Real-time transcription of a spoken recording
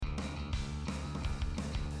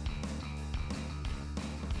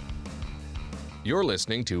You're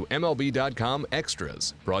listening to MLB.com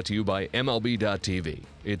Extras, brought to you by MLB.tv.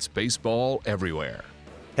 It's baseball everywhere.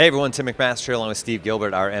 Hey everyone, Tim McMaster here along with Steve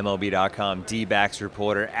Gilbert, our MLB.com D-backs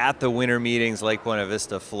reporter at the winter meetings, Lake Buena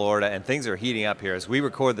Vista, Florida, and things are heating up here. As we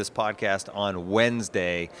record this podcast on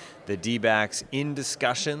Wednesday, the D-backs in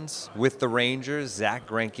discussions with the Rangers, Zack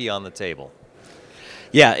Greinke on the table.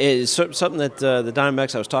 Yeah, it's something that the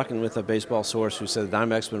Diamondbacks, I was talking with a baseball source who said the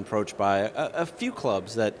Diamondbacks have been approached by a few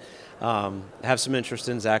clubs that have some interest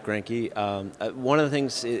in Zack Greinke. One of the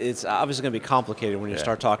things, it's obviously going to be complicated when you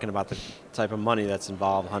start talking about the type of money that's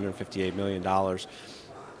involved, $158 million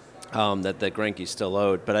that Greinke's still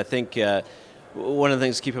owed. But I think one of the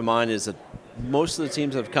things to keep in mind is that most of the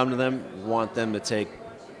teams that have come to them want them to take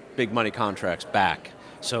big money contracts back.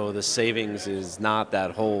 So the savings is not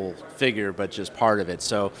that whole figure, but just part of it.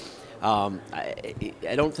 So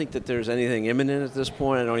I don't think that there's anything imminent at this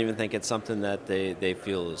point. I don't even think it's something that they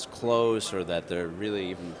feel is close or that they're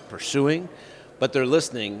really even pursuing. But they're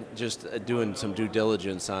listening, just doing some due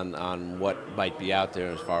diligence on what might be out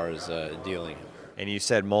there as far as dealing. And you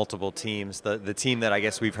said multiple teams. The team that I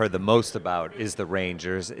guess we've heard the most about is the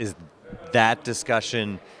Rangers. Is that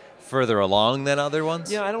discussion further along than other ones?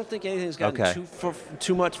 Yeah, I don't think anything's gotten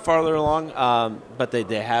too much farther along, but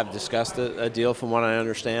they have discussed a deal from what I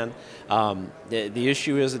understand. The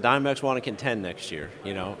issue is the Diamondbacks want to contend next year,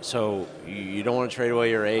 so you don't want to trade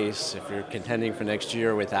away your ace if you're contending for next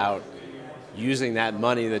year without using that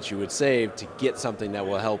money that you would save to get something that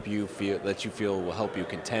will help you feel will help you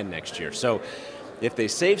contend next year. So if they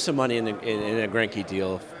save some money in a Greinke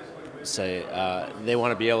deal, say they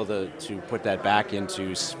want to be able to put that back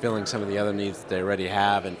into filling some of the other needs that they already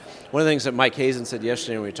have. And one of the things that Mike Hazen said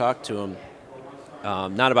yesterday when we talked to him,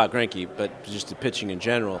 not about Greinke, but just the pitching in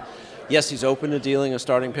general, yes, he's open to dealing a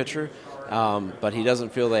starting pitcher, but he doesn't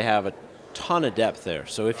feel they have a ton of depth there.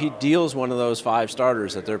 So if he deals one of those 5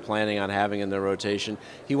 starters that they're planning on having in their rotation,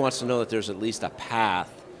 he wants to know that there's at least a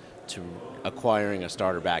path to acquiring a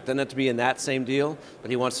starter back. Doesn't have to be in that same deal, but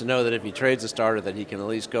he wants to know that if he trades a starter that he can at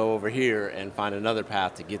least go over here and find another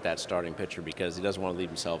path to get that starting pitcher, because he doesn't want to leave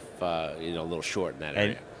himself a little short in that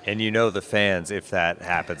area. And the fans, if that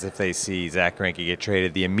happens, if they see Zack Greinke get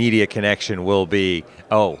traded, the immediate connection will be,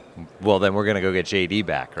 oh, well, then we're going to go get JD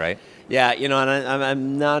back, right? Yeah, and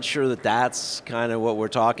I'm not sure that that's kind of what we're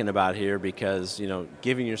talking about here, because,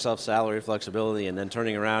 giving yourself salary flexibility and then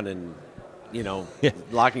turning around and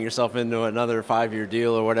locking yourself into another 5-year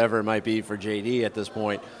deal or whatever it might be for JD at this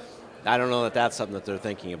point, I don't know that that's something that they're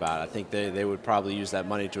thinking about. I think they would probably use that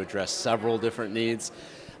money to address several different needs.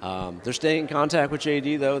 They're staying in contact with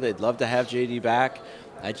JD, though. They'd love to have JD back.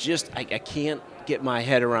 I can't get my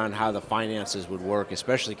head around how the finances would work,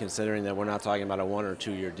 especially considering that we're not talking about a 1 or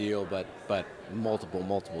 2 year deal, but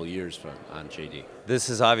multiple years on JD. This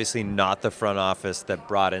is obviously not the front office that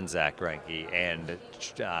brought in Zack Greinke and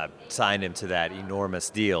signed him to that enormous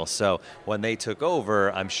deal. So when they took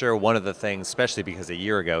over, I'm sure one of the things, especially because a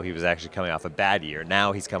year ago he was actually coming off a bad year.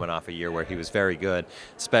 Now he's coming off a year where he was very good,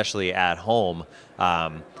 especially at home.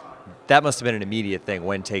 That must have been an immediate thing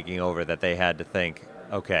when taking over, that they had to think,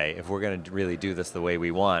 okay, if we're going to really do this the way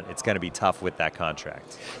we want, it's going to be tough with that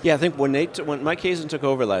contract. Yeah, I think when Mike Hazen took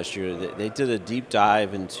over last year, they did a deep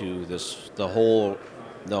dive into the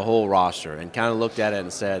whole roster and kind of looked at it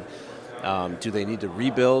and said, do they need to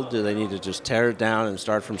rebuild? Do they need to just tear it down and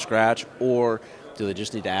start from scratch? Or do they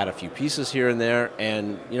just need to add a few pieces here and there?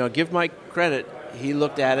 And, give Mike credit. He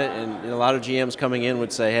looked at it, and a lot of GMs coming in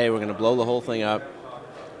would say, hey, we're going to blow the whole thing up,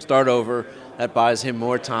 start over. That buys him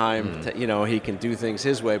more time. He can do things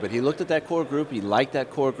his way. But he looked at that core group. He liked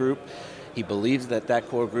that core group. He believed that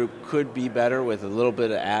core group could be better with a little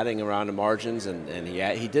bit of adding around the margins, and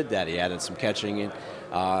he did that. He added some catching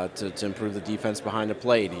to improve the defense behind the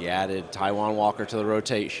plate. He added Taijuan Walker to the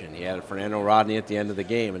rotation. He added Fernando Rodney at the end of the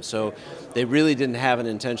game. And so they really didn't have an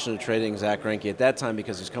intention of trading Zack Greinke at that time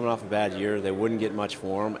because he's coming off a bad year. They wouldn't get much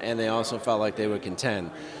for him, and they also felt like they would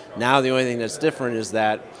contend. Now the only thing that's different is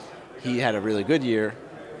that he had a really good year.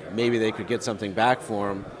 Maybe they could get something back for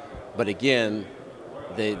him. But again,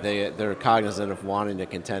 they're cognizant of wanting to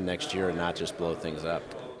contend next year and not just blow things up.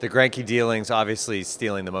 The Greinke dealing's obviously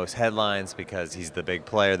stealing the most headlines because he's the big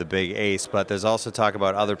player, the big ace, but there's also talk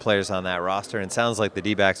about other players on that roster, and it sounds like the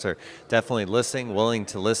D-backs are definitely willing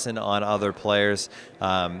to listen on other players.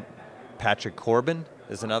 Patrick Corbin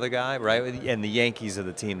is another guy, right? And the Yankees are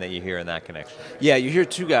the team that you hear in that connection. Yeah, you hear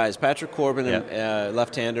two guys, Patrick Corbin, and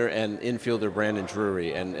left-hander, and infielder Brandon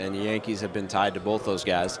Drury. And the Yankees have been tied to both those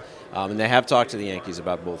guys. And they have talked to the Yankees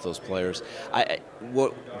about both those players.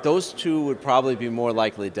 Those two would probably be more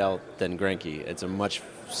likely dealt than Greinke. It's a much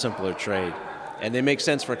simpler trade. And they make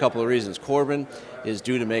sense for a couple of reasons. Corbin is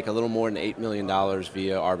due to make a little more than $8 million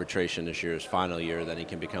via arbitration this year, his final year, then he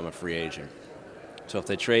can become a free agent. So if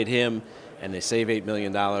they trade him and they save $8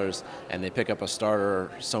 million and they pick up a starter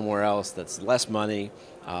somewhere else that's less money,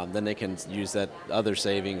 then they can use that other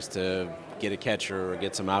savings to get a catcher or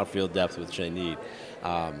get some outfield depth, which they need.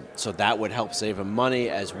 So that would help save them money,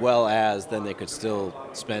 as well as then they could still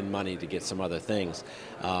spend money to get some other things.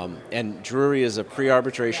 And Drury is a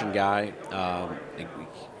pre-arbitration guy.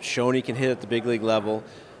 Shown he can hit at the big league level.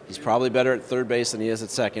 He's probably better at third base than he is at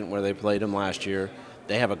second, where they played him last year.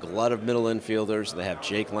 They have a glut of middle infielders. They have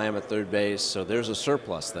Jake Lamb at third base, so there's a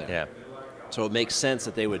surplus there. Yeah. So it makes sense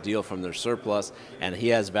that they would deal from their surplus, and he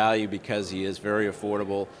has value because he is very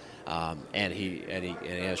affordable, and he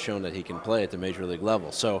has shown that he can play at the major league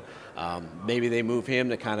level. So maybe they move him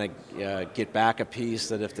to kind of get back a piece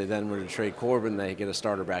that if they then were to trade Corbin, they get a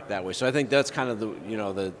starter back that way. So I think that's kind of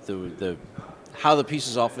the how the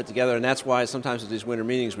pieces all fit together, and that's why sometimes at these winter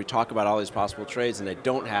meetings we talk about all these possible trades and they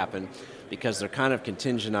don't happen because they're kind of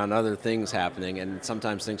contingent on other things happening, and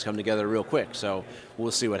sometimes things come together real quick. So we'll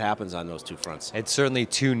see what happens on those two fronts. It's certainly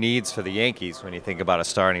two needs for the Yankees when you think about a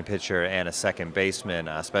starting pitcher and a second baseman,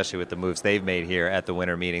 especially with the moves they've made here at the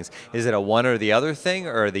winter meetings. Is it a one or the other thing,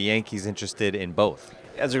 or are the Yankees interested in both?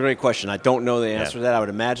 That's a great question. I don't know the answer to that. I would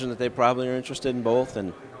imagine that they probably are interested in both,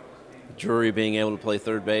 and Drury being able to play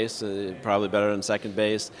third base, probably better than second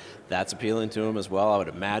base, that's appealing to him as well, I would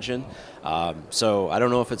imagine. So I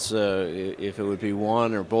don't know if it would be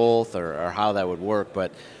one or both or how that would work,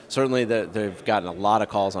 but certainly they've gotten a lot of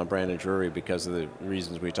calls on Brandon Drury because of the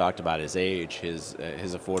reasons we talked about: his age, his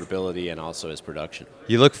affordability, and also his production.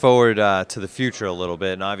 You look forward to the future a little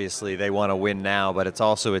bit, and obviously they want to win now, but it's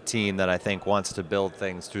also a team that I think wants to build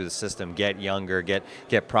things through the system, get younger, get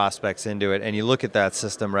prospects into it. And you look at that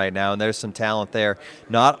system right now, and there's some talent there.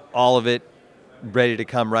 Not all of it ready to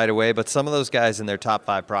come right away, but some of those guys in their top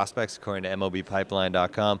 5 prospects, according to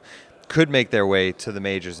MLBpipeline.com, could make their way to the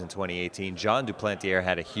majors in 2018. John Duplantier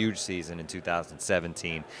had a huge season in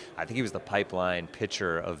 2017. I think he was the Pipeline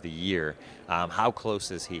Pitcher of the Year. How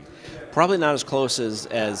close is he? Probably not as close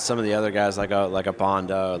as some of the other guys, like a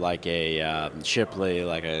Bonda, like a Shipley,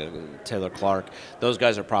 like a Taylor Clark. Those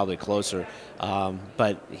guys are probably closer.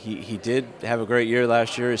 But he did have a great year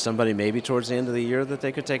last year. He's somebody maybe towards the end of the year that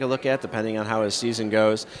they could take a look at, depending on how his season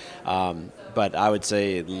goes. But I would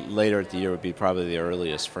say later at the year would be probably the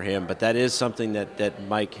earliest for him. But that is something that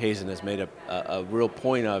Mike Hazen has made a real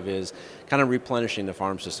point of, is kind of replenishing the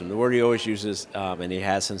farm system. The word he always uses, and he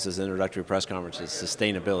has since his introductory press conference, is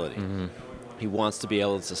sustainability. Mm-hmm. He wants to be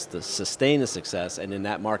able to sustain the success, and in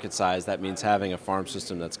that market size, that means having a farm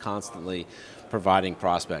system that's constantly providing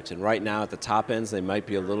prospects. And right now at the top ends, they might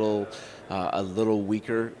be a little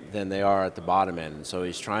weaker than they are at the bottom end. And so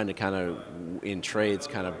he's trying to kind of, in trades,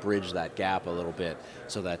 kind of bridge that gap a little bit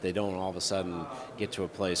so that they don't all of a sudden get to a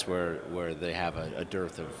place where they have a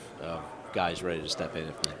dearth of guys ready to step in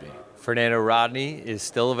if need be. Fernando Rodney is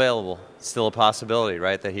still available. Still a possibility,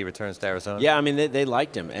 right, that he returns to Arizona? Yeah, I mean, they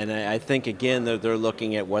liked him. And I think, again, they're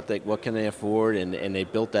looking at what can they afford, and they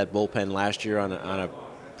built that bullpen last year on a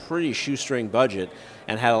pretty shoestring budget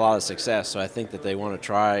and had a lot of success. So I think that they want to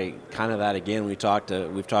try kind of that again. We've talked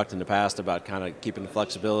in the past about kind of keeping the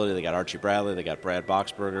flexibility. They got Archie Bradley, they got Brad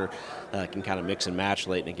Boxberger, can kind of mix and match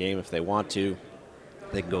late in the game if they want to.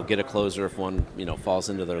 They can go get a closer if one falls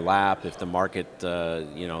into their lap, if the market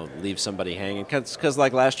leaves somebody hanging. Because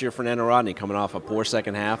like last year, Fernando Rodney coming off a poor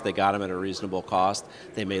second half, they got him at a reasonable cost.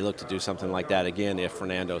 They may look to do something like that again if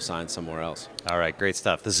Fernando signs somewhere else. All right, great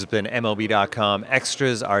stuff. This has been MLB.com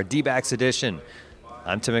Extras, our D-backs edition.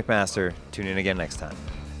 I'm Tim McMaster. Tune in again next time.